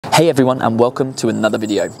Hey everyone, and welcome to another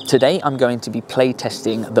video. Today I'm going to be play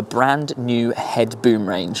testing the brand new head boom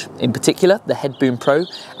range, in particular the Head Boom Pro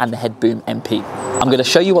and the Head Boom MP. I'm going to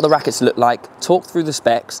show you what the rackets look like, talk through the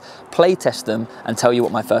specs, play test them, and tell you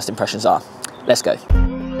what my first impressions are. Let's go.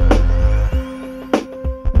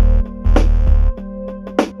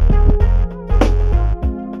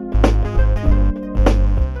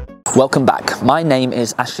 Welcome back. My name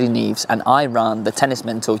is Ashley Neves and I run the Tennis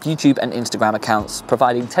Mentor YouTube and Instagram accounts,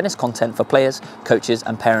 providing tennis content for players, coaches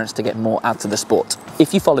and parents to get more out of the sport.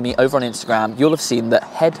 If you follow me over on Instagram, you'll have seen that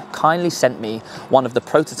Head kindly sent me one of the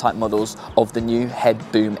prototype models of the new Head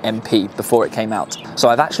Boom MP before it came out. So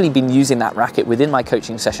I've actually been using that racket within my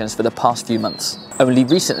coaching sessions for the past few months. Only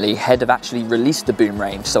recently, Head have actually released the boom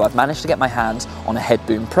range, so I've managed to get my hands on a Head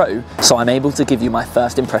Boom Pro, so I'm able to give you my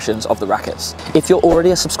first impressions of the rackets. If you're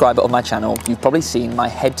already a subscriber of my channel, you've probably seen my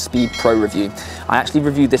Head Speed Pro review. I actually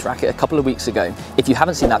reviewed this racket a couple of weeks ago. If you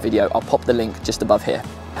haven't seen that video, I'll pop the link just above here.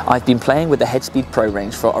 I've been playing with the Head Speed Pro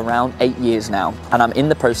range for around 8 years now, and I'm in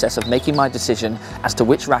the process of making my decision as to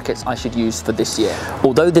which rackets I should use for this year.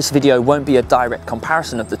 Although this video won't be a direct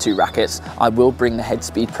comparison of the two rackets, I will bring the Head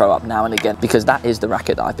Speed Pro up now and again because that is the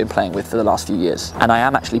racket that I've been playing with for the last few years. And I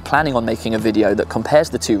am actually planning on making a video that compares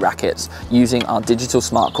the two rackets using our digital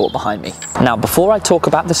smart court behind me. Now, before I talk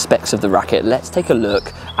about the specs of the racket, let's take a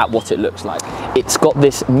look at what it looks like. It's got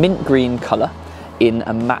this mint green color in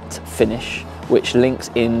a matte finish, which links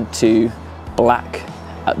into black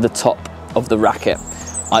at the top of the racket.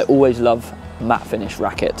 I always love matte finish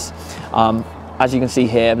rackets. As you can see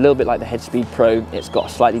here, a little bit like the Head Speed Pro, it's got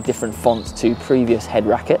slightly different fonts to previous Head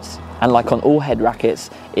rackets. And like on all Head rackets,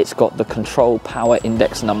 it's got the control power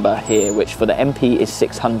index number here, which for the MP is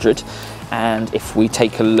 600. And if we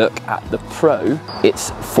take a look at the Pro,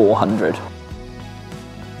 it's 400.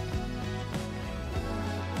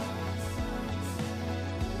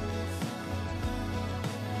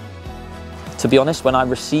 To be honest, when I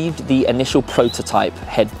received the initial prototype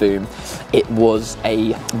Head Boom, it was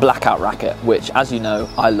a blackout racket, which, as you know,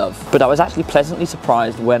 I love. But I was actually pleasantly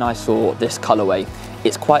surprised when I saw this colorway.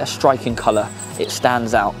 It's quite a striking color, it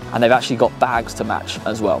stands out, and they've actually got bags to match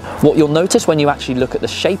as well. What you'll notice when you actually look at the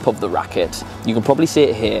shape of the racket, you can probably see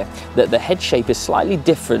it here, that the head shape is slightly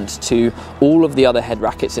different to all of the other head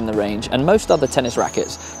rackets in the range and most other tennis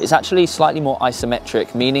rackets. It's actually slightly more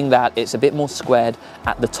isometric, meaning that it's a bit more squared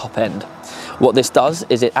at the top end. What this does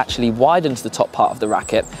is it actually widens the top part of the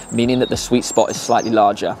racket, meaning that the sweet spot is slightly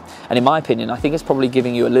larger. And in my opinion, I think it's probably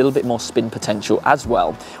giving you a little bit more spin potential as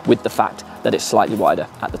well, with the fact that it's slightly wider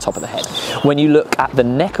at the top of the head. When you look at the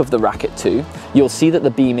neck of the racket too, you'll see that the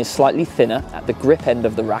beam is slightly thinner at the grip end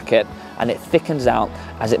of the racket, and it thickens out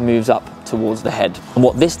as it moves up towards the head. And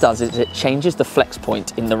what this does is it changes the flex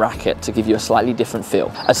point in the racket to give you a slightly different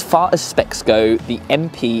feel. As far as specs go, the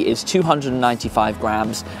MP is 295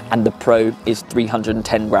 grams and the Pro is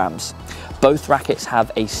 310 grams. Both rackets have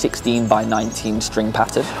a 16x19 string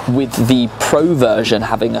pattern, with the Pro version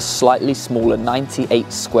having a slightly smaller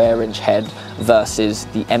 98 square inch head versus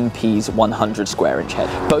the MP's 100 square inch head.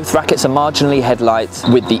 Both rackets are marginally headlights,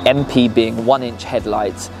 with the MP being 1 inch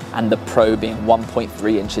headlights and the Pro being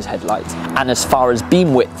 1.3 inches headlights. And as far as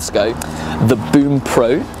beam widths go, the Boom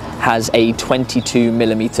Pro has a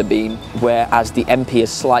 22mm beam, whereas the MP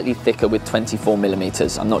is slightly thicker with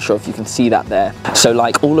 24mm. I'm not sure if you can see that there. So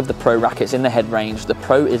like all of the Pro rackets in the head range, the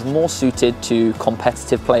Pro is more suited to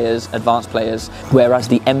competitive players, advanced players, whereas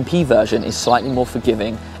the MP version is slightly more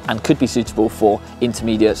forgiving and could be suitable for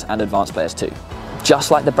intermediates and advanced players too.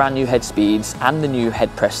 Just like the brand new Head Speeds and the new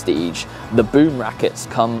Head Prestige, the Boom rackets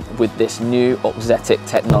come with this new auxetic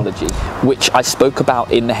technology, which I spoke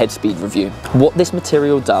about in the Head Speed review. What this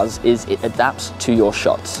material does is it adapts to your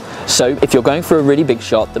shots. So if you're going for a really big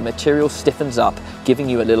shot, the material stiffens up, giving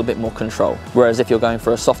you a little bit more control. Whereas if you're going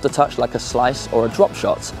for a softer touch like a slice or a drop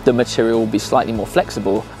shot, the material will be slightly more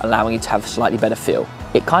flexible, allowing you to have slightly better feel.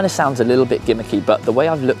 It kind of sounds a little bit gimmicky, but the way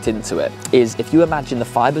I've looked into it is if you imagine the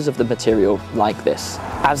fibers of the material like this.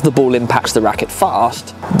 As the ball impacts the racket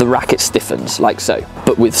fast, the racket stiffens like so.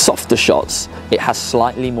 But with softer shots, it has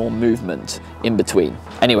slightly more movement in between.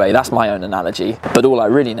 Anyway, that's my own analogy, but all I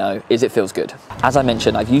really know is it feels good. As I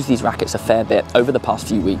mentioned, I've used these rackets a fair bit over the past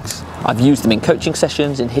few weeks. I've used them in coaching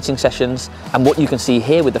sessions, in hitting sessions, and what you can see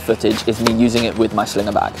here with the footage is me using it with my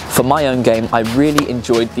slinger bag. For my own game, I really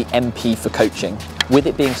enjoyed the MP for coaching. With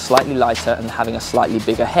it being slightly lighter and having a slightly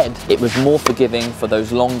bigger head, it was more forgiving for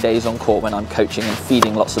those long days on court when I'm coaching and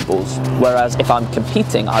feeding lots of balls. Whereas if I'm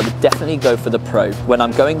competing, I would definitely go for the Pro. When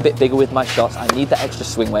I'm going a bit bigger with my shots, I need that extra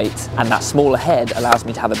swing weight, and that smaller smaller head allows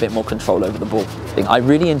me to have a bit more control over the ball. I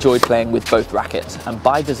really enjoyed playing with both rackets, and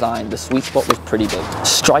by design, the sweet spot was pretty big.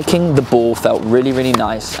 Striking the ball felt really, really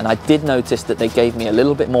nice, and I did notice that they gave me a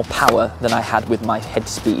little bit more power than I had with my head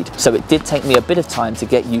speed. So it did take me a bit of time to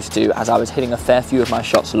get used to, as I was hitting a fair few of my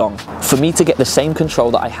shots long. For me to get the same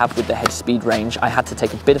control that I have with the head speed range, I had to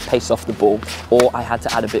take a bit of pace off the ball, or I had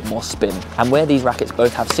to add a bit more spin. And where these rackets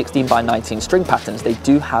both have 16x19 string patterns, they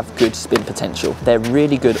do have good spin potential. They're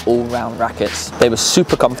really good all-round rackets. They were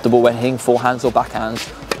super comfortable when hitting forehands or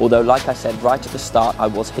backhands, although like I said right at the start, I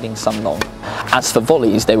was hitting some long. As for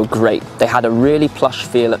volleys, they were great. They had a really plush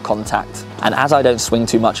feel at contact, and as I don't swing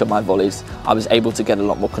too much on my volleys, I was able to get a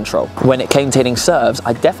lot more control. When it came to hitting serves,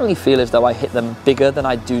 I definitely feel as though I hit them bigger than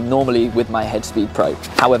I do normally with my Head Speed Pro.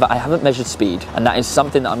 However, I haven't measured speed, and that is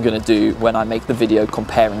something that I'm going to do when I make the video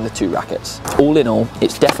comparing the two rackets. All in all,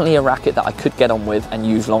 it's definitely a racket that I could get on with and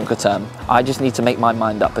use longer term. I just need to make my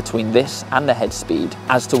mind up between this and the head speed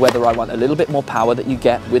as to whether I want a little bit more power that you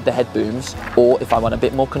get with the head booms, or if I want a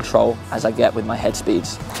bit more control as I get with my head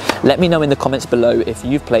speeds. Let me know in the comments below if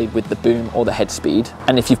you've played with the boom or the head speed,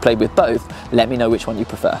 and if you've played with both, let me know which one you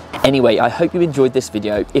prefer. Anyway, I hope you enjoyed this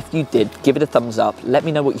video. If you did, give it a thumbs up, let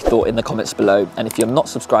me know what you thought in the comments below, and if you're not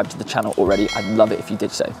subscribed to the channel already, I'd love it if you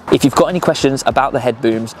did so. If you've got any questions about the head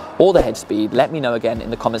booms or the head speed, let me know again in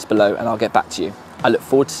the comments below and I'll get back to you. I look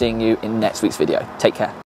forward to seeing you in next week's video. Take care.